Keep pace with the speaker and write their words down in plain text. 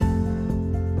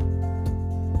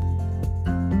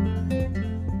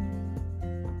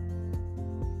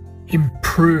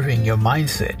improving your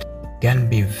mindset can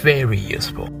be very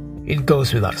useful. It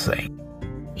goes without saying.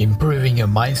 Improving your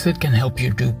mindset can help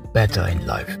you do better in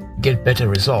life, get better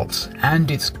results,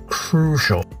 and it's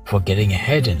crucial for getting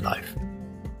ahead in life.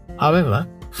 However,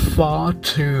 far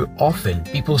too often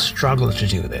people struggle to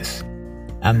do this,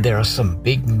 and there are some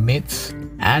big myths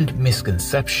and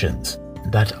misconceptions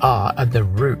that are at the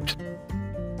root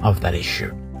of that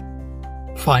issue.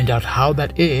 Find out how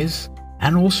that is,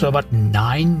 and also about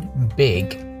 9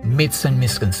 big myths and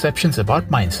misconceptions about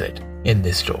mindset in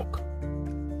this talk.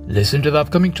 Listen to the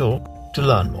upcoming talk to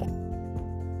learn more.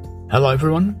 Hello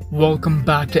everyone, welcome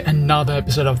back to another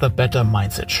episode of the Better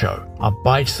Mindset Show, a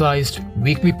bite-sized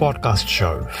weekly podcast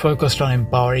show focused on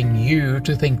empowering you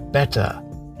to think better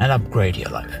and upgrade your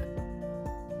life.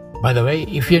 By the way,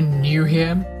 if you're new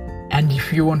here, and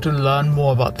if you want to learn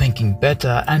more about thinking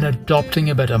better and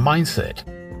adopting a better mindset,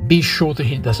 be sure to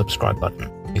hit the subscribe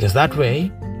button, because that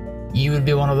way, you will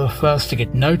be one of the first to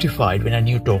get notified when a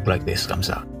new talk like this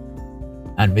comes out.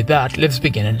 And with that, let's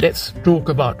begin and let's talk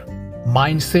about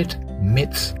mindset,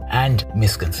 myths, and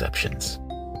misconceptions.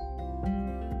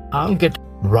 I'll get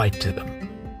right to them.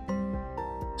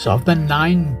 So of the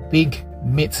 9 big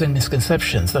myths and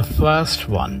misconceptions, the first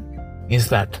one is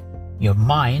that your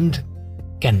mind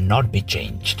cannot be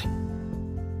changed.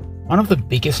 One of the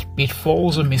biggest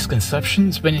pitfalls or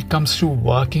misconceptions when it comes to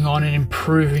working on and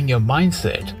improving your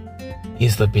mindset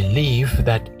is the belief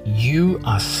that you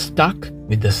are stuck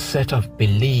with the set of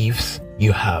beliefs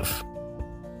you have.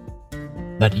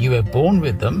 That you were born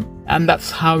with them and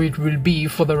that's how it will be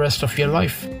for the rest of your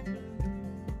life.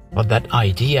 But that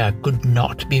idea could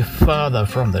not be further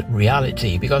from the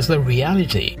reality, because the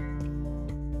reality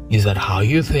is that how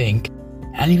you think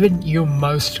and even your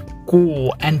most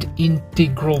core and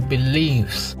integral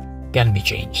beliefs can be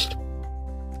changed.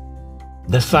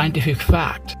 The scientific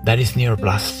fact that is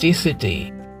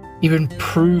neuroplasticity even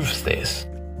proves this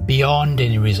beyond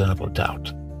any reasonable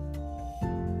doubt.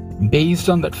 Based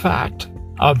on that fact,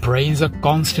 our brains are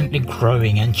constantly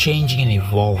growing and changing and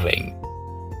evolving.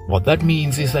 What that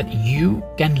means is that you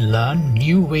can learn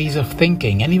new ways of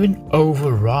thinking and even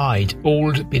override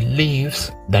old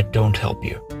beliefs that don't help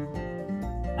you.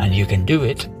 And you can do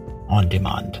it on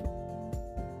demand.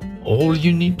 All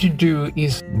you need to do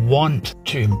is want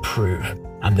to improve,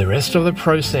 and the rest of the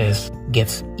process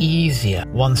gets easier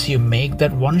once you make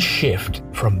that one shift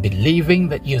from believing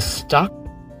that you're stuck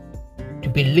to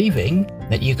believing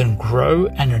that you can grow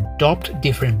and adopt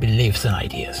different beliefs and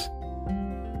ideas.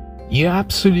 You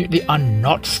absolutely are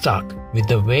not stuck with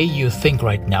the way you think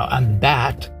right now, and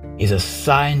that is a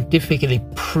scientifically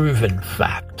proven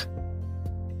fact.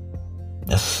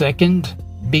 The second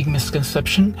big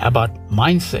misconception about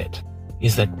mindset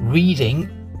is that reading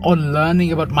or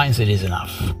learning about mindset is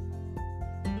enough.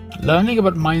 Learning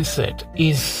about mindset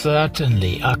is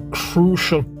certainly a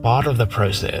crucial part of the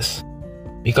process,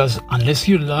 because unless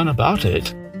you learn about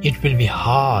it, it will be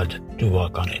hard to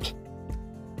work on it.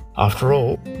 After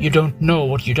all, you don't know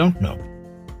what you don't know.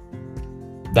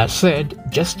 That said,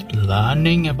 just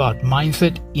learning about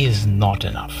mindset is not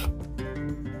enough.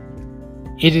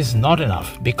 It is not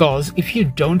enough because if you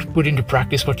don't put into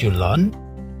practice what you learn,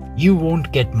 you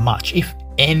won't get much, if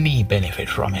any, benefit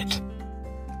from it.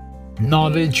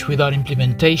 Knowledge without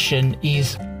implementation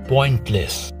is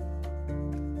pointless,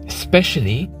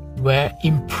 especially where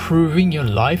improving your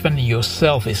life and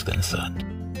yourself is concerned.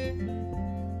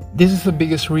 This is the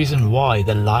biggest reason why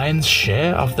the lion's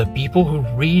share of the people who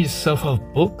read self-help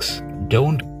books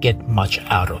don't get much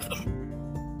out of them.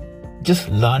 Just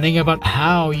learning about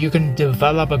how you can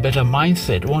develop a better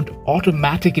mindset won't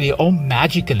automatically or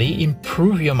magically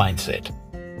improve your mindset.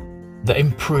 The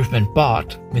improvement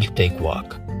part will take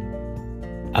work.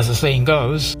 As the saying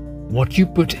goes, what you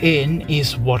put in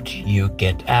is what you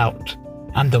get out.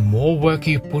 And the more work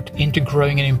you put into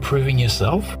growing and improving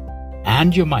yourself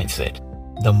and your mindset,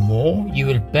 the more you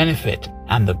will benefit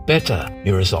and the better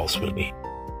your results will be.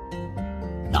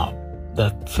 Now, the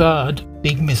third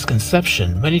big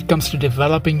misconception when it comes to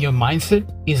developing your mindset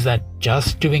is that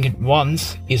just doing it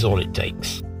once is all it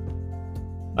takes.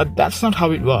 But that's not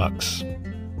how it works.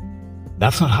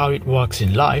 That's not how it works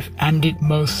in life, and it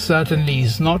most certainly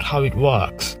is not how it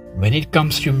works when it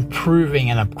comes to improving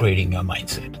and upgrading your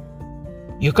mindset.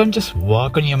 You can't just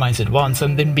work on your mindset once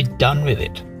and then be done with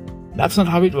it. That's not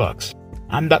how it works,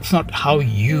 and that's not how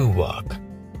you work.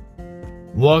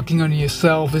 Working on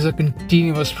yourself is a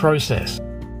continuous process.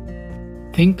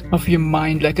 Think of your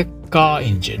mind like a car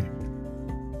engine.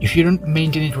 If you don't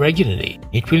maintain it regularly,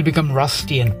 it will become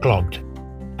rusty and clogged,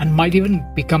 and might even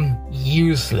become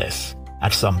useless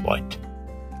at some point.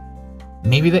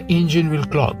 Maybe the engine will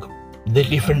clog, the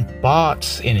different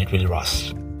parts in it will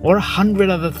rust, or 100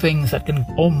 other things that can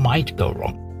or might go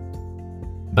wrong.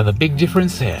 But the big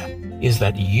difference here is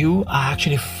that you are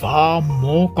actually far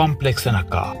more complex than a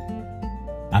car,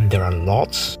 and there are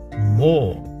lots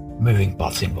more moving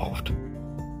parts involved.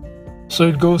 So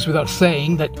it goes without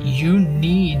saying that you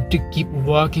need to keep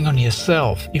working on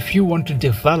yourself if you want to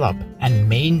develop and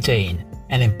maintain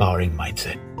an empowering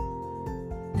mindset.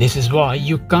 This is why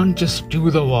you can't just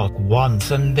do the work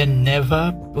once and then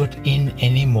never put in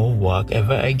any more work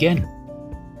ever again.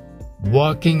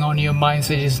 Working on your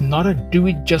mindset is not a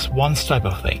do-it-just-once type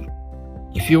of thing.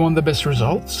 If you want the best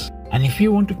results, and if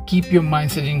you want to keep your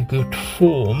mindset in good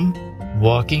form,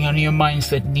 working on your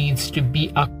mindset needs to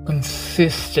be a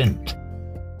consistent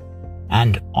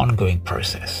and ongoing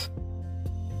process.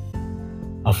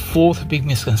 A fourth big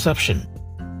misconception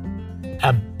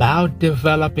about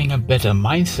developing a better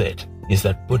mindset is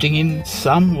that putting in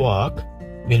some work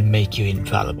will make you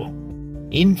infallible.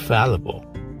 Infallible.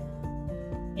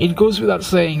 It goes without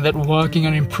saying that working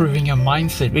on improving your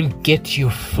mindset will get you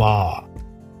far,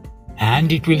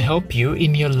 and it will help you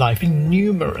in your life in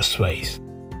numerous ways.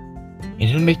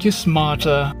 It will make you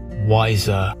smarter,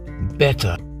 wiser,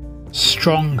 better,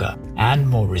 stronger, and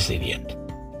more resilient.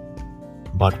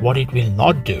 But what it will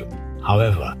not do,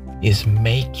 however, is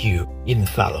make you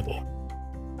infallible.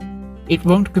 It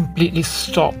won't completely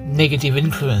stop negative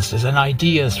influences and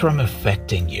ideas from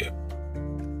affecting you.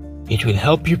 It will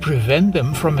help you prevent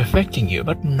them from affecting you,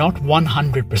 but not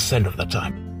 100% of the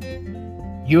time.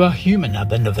 You are human at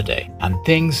the end of the day, and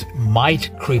things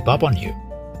might creep up on you.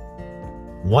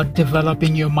 What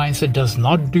developing your mindset does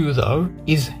not do, though,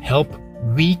 is help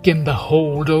weaken the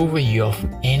hold over you of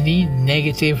any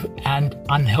negative and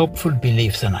unhelpful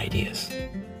beliefs and ideas.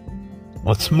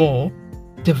 What's more,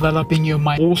 developing your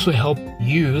mind also help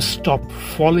you stop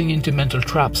falling into mental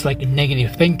traps like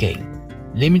negative thinking,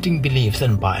 limiting beliefs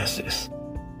and biases.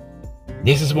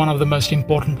 This is one of the most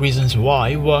important reasons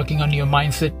why working on your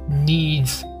mindset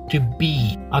needs to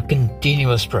be a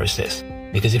continuous process,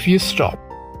 because if you stop,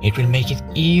 it will make it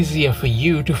easier for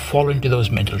you to fall into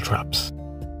those mental traps.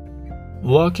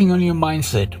 Working on your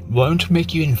mindset won't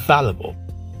make you infallible,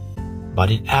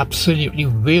 but it absolutely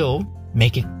will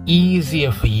make it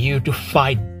easier for you to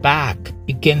fight back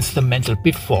against the mental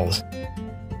pitfalls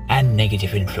and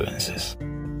negative influences.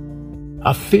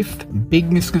 A fifth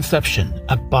big misconception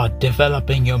about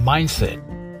developing your mindset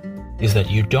is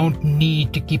that you don't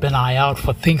need to keep an eye out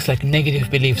for things like negative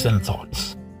beliefs and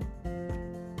thoughts.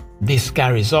 This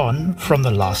carries on from the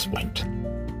last point.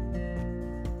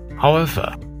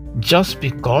 However, just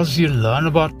because you learn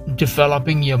about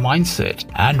developing your mindset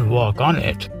and work on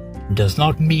it does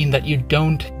not mean that you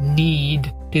don't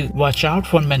need to watch out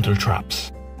for mental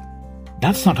traps.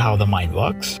 That's not how the mind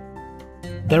works.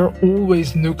 There are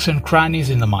always nooks and crannies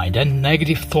in the mind, and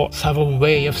negative thoughts have a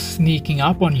way of sneaking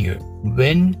up on you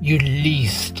when you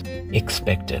least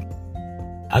expect it.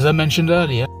 As I mentioned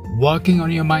earlier, working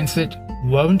on your mindset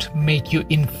won't make you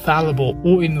infallible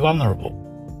or invulnerable,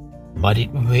 but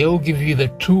it will give you the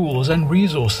tools and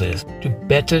resources to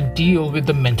better deal with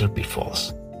the mental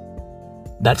pitfalls.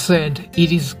 That said,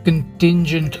 it is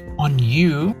contingent on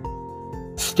you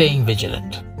staying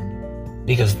vigilant,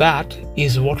 because that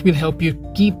is what will help you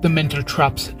keep the mental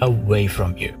traps away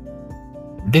from you.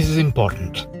 This is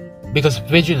important because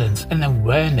vigilance and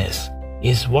awareness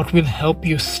is what will help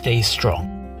you stay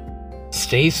strong,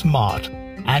 stay smart,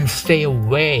 and stay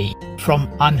away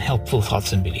from unhelpful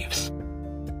thoughts and beliefs.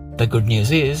 The good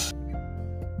news is,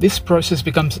 this process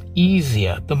becomes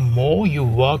easier the more you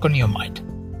work on your mind,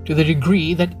 to the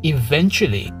degree that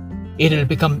eventually it'll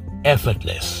become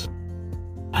effortless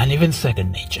and even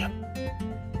second nature.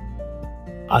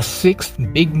 A sixth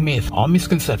big myth or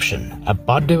misconception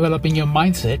about developing your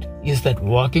mindset is that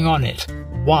working on it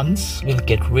once will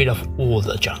get rid of all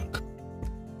the junk.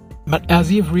 But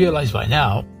as you've realized by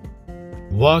now,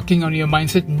 working on your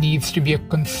mindset needs to be a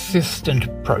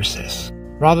consistent process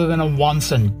rather than a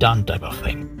once and done type of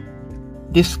thing.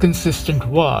 This consistent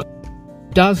work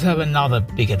does have another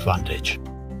big advantage,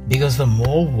 because the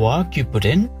more work you put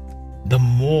in, the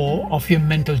more of your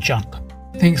mental junk,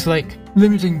 things like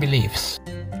limiting beliefs,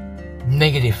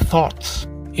 negative thoughts,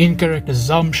 incorrect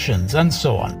assumptions, and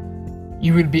so on,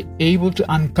 you will be able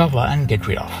to uncover and get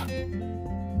rid of.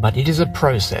 But it is a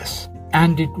process,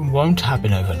 and it won't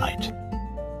happen overnight.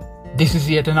 This is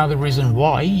yet another reason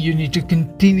why you need to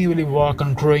continually work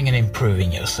on growing and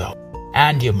improving yourself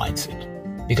and your mindset,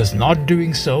 because not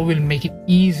doing so will make it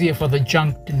easier for the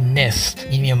junk to nest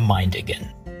in your mind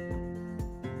again.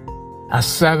 A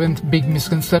seventh big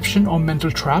misconception or mental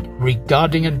trap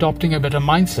regarding adopting a better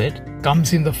mindset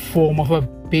comes in the form of a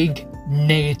big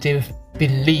negative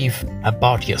belief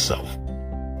about yourself.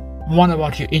 One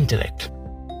about your intellect.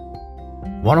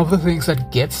 One of the things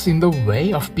that gets in the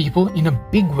way of people in a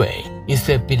big way is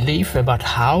their belief about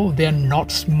how they're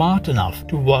not smart enough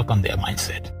to work on their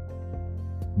mindset.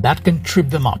 That can trip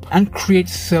them up and create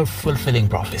self-fulfilling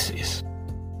prophecies.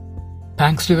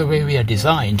 Thanks to the way we are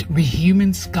designed, we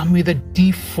humans come with a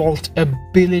default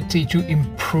ability to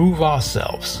improve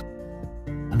ourselves.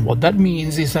 And what that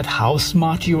means is that how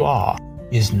smart you are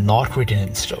is not written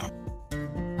in stone,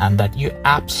 and that you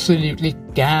absolutely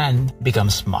can become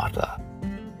smarter.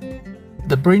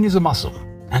 The brain is a muscle,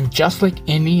 and just like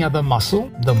any other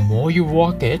muscle, the more you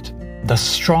work it, the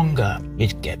stronger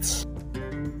it gets.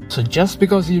 So just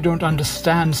because you don't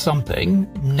understand something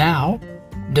now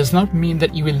does not mean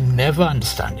that you will never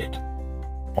understand it.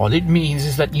 All it means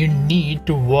is that you need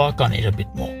to work on it a bit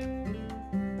more.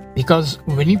 Because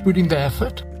when you put in the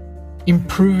effort,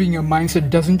 improving your mindset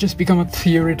doesn't just become a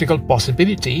theoretical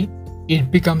possibility, it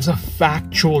becomes a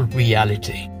factual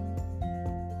reality.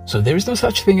 So there is no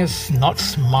such thing as not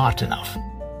smart enough.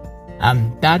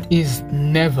 And that is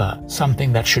never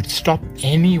something that should stop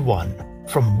anyone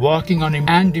from working on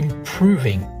and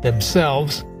improving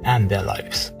themselves and their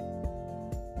lives.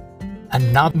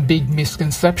 Another big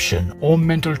misconception or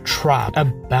mental trap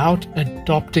about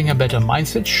adopting a better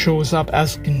mindset shows up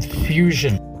as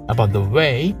confusion about the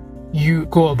way you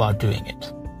go about doing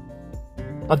it.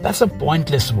 But that's a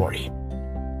pointless worry.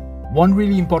 One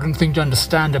really important thing to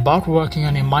understand about working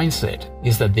on a mindset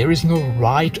is that there is no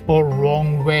right or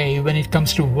wrong way when it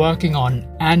comes to working on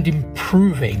and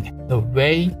improving the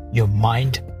way your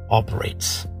mind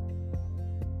operates.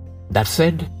 That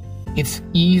said, it's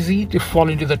easy to fall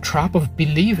into the trap of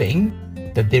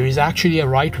believing that there is actually a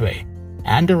right way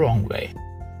and a wrong way.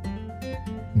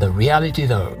 The reality,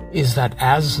 though, is that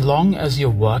as long as you're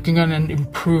working on and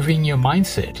improving your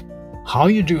mindset, how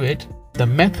you do it, the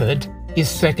method, is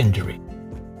secondary.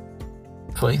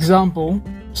 For example,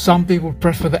 some people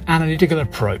prefer the analytical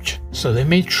approach, so they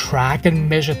may track and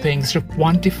measure things to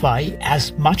quantify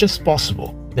as much as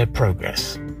possible their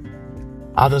progress.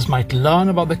 Others might learn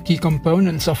about the key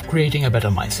components of creating a better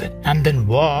mindset and then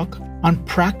work on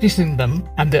practicing them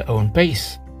at their own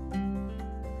pace.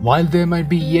 While there might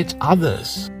be yet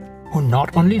others who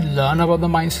not only learn about the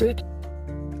mindset,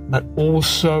 but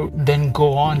also then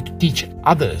go on to teach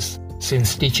others,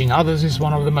 since teaching others is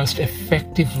one of the most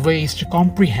effective ways to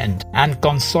comprehend and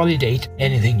consolidate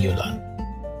anything you learn.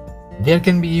 There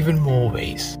can be even more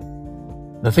ways.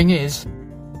 The thing is,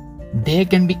 there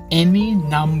can be any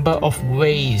number of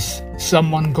ways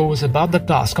someone goes about the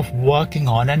task of working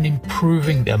on and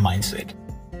improving their mindset.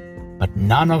 But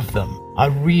none of them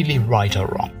are really right or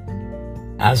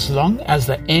wrong, as long as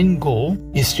the end goal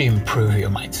is to improve your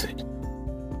mindset.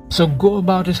 So go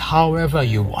about it however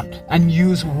you want and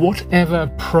use whatever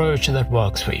approach that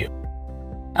works for you.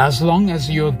 As long as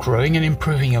you're growing and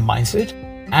improving your mindset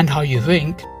and how you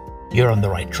think, you're on the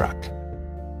right track.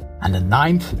 And the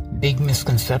ninth big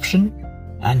misconception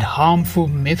and harmful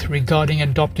myth regarding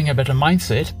adopting a better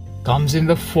mindset comes in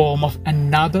the form of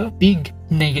another big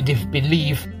negative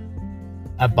belief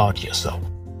about yourself.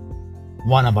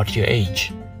 One about your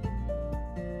age.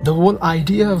 The whole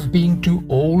idea of being too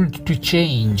old to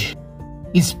change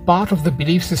is part of the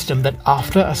belief system that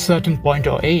after a certain point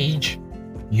or age,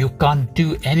 you can't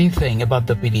do anything about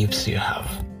the beliefs you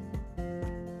have.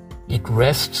 It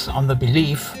rests on the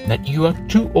belief that you are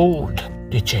too old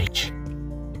to change.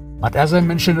 But as I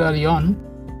mentioned early on,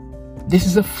 this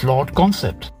is a flawed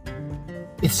concept.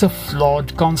 It's a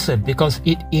flawed concept because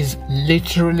it is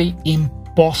literally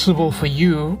impossible for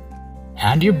you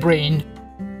and your brain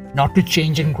not to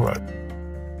change and grow.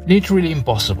 Literally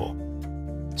impossible.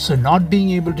 So not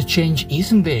being able to change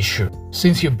isn't the issue,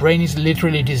 since your brain is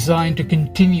literally designed to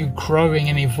continue growing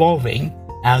and evolving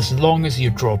as long as you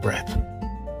draw breath.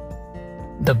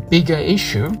 The bigger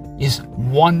issue is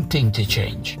wanting to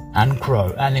change and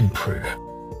grow and improve.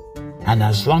 And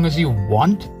as long as you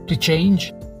want to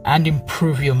change and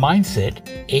improve your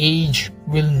mindset, age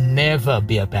will never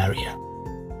be a barrier.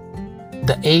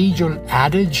 The age-old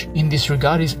adage in this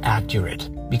regard is accurate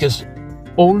because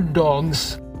old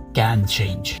dogs can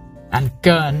change and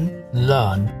can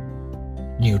learn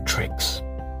new tricks.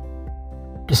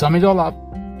 To sum it all up,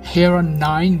 here are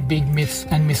 9 big myths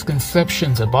and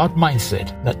misconceptions about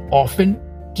mindset that often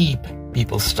keep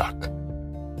people stuck.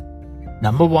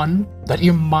 Number 1, that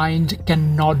your mind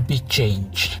cannot be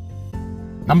changed.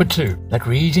 Number 2, that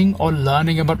reading or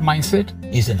learning about mindset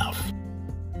is enough.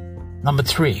 Number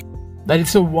 3, that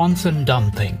it's a once and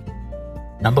done thing.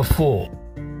 Number 4,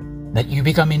 that you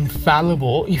become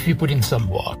infallible if you put in some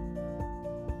work.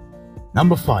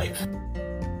 Number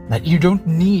 5, that you don't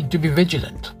need to be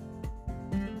vigilant.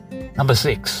 Number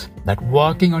 6, that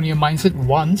working on your mindset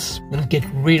once will get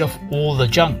rid of all the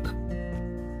junk.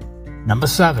 Number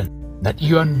 7, that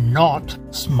you are not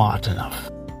smart enough.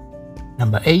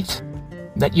 Number 8,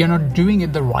 that you're not doing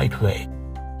it the right way.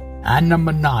 And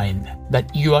number 9,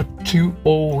 that you are too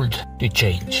old to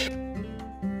change.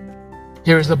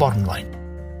 Here is the bottom line.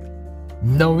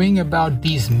 Knowing about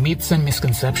these myths and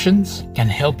misconceptions can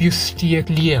help you steer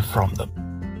clear from them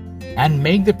and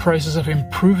make the process of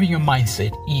improving your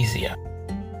mindset easier.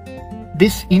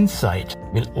 This insight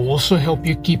will also help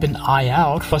you keep an eye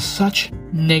out for such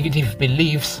negative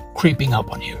beliefs creeping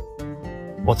up on you.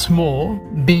 What's more,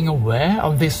 being aware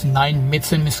of these 9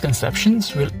 myths and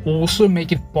misconceptions will also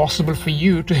make it possible for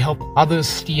you to help others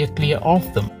steer clear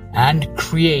of them and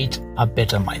create a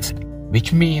better mindset.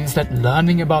 Which means that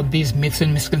learning about these myths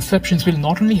and misconceptions will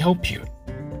not only help you,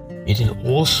 it will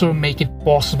also make it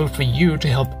possible for you to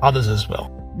help others as well,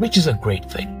 which is a great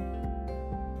thing.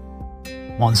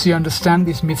 Once you understand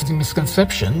these myths and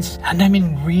misconceptions, and I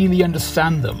mean really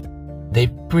understand them, they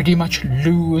pretty much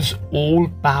lose all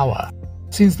power,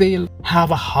 since they'll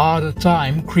have a harder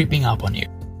time creeping up on you.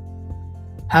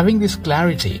 Having this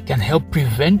clarity can help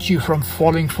prevent you from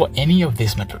falling for any of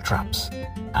these mental traps,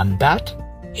 and that,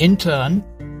 in turn,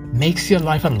 makes your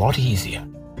life a lot easier,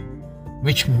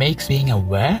 which makes being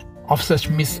aware of such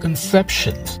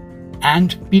misconceptions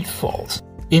and pitfalls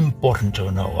important to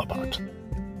know about.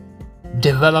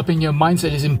 Developing your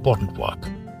mindset is important work,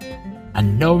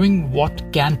 and knowing what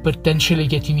can potentially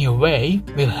get in your way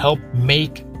will help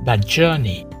make that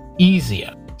journey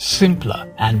easier,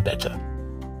 simpler, and better.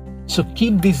 So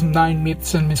keep these 9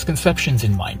 myths and misconceptions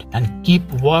in mind and keep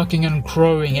working on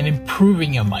growing and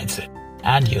improving your mindset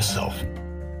and yourself,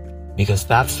 because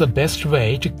that's the best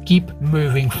way to keep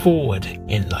moving forward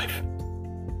in life.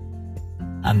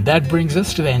 And that brings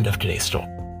us to the end of today's talk.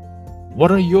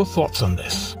 What are your thoughts on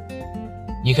this?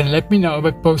 You can let me know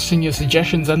by posting your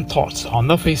suggestions and thoughts on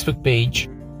the Facebook page,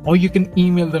 or you can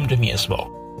email them to me as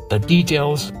well. The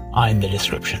details are in the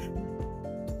description.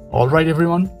 Alright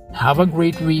everyone, have a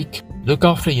great week, look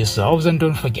after yourselves, and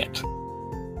don't forget,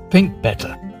 think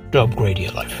better to upgrade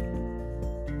your life.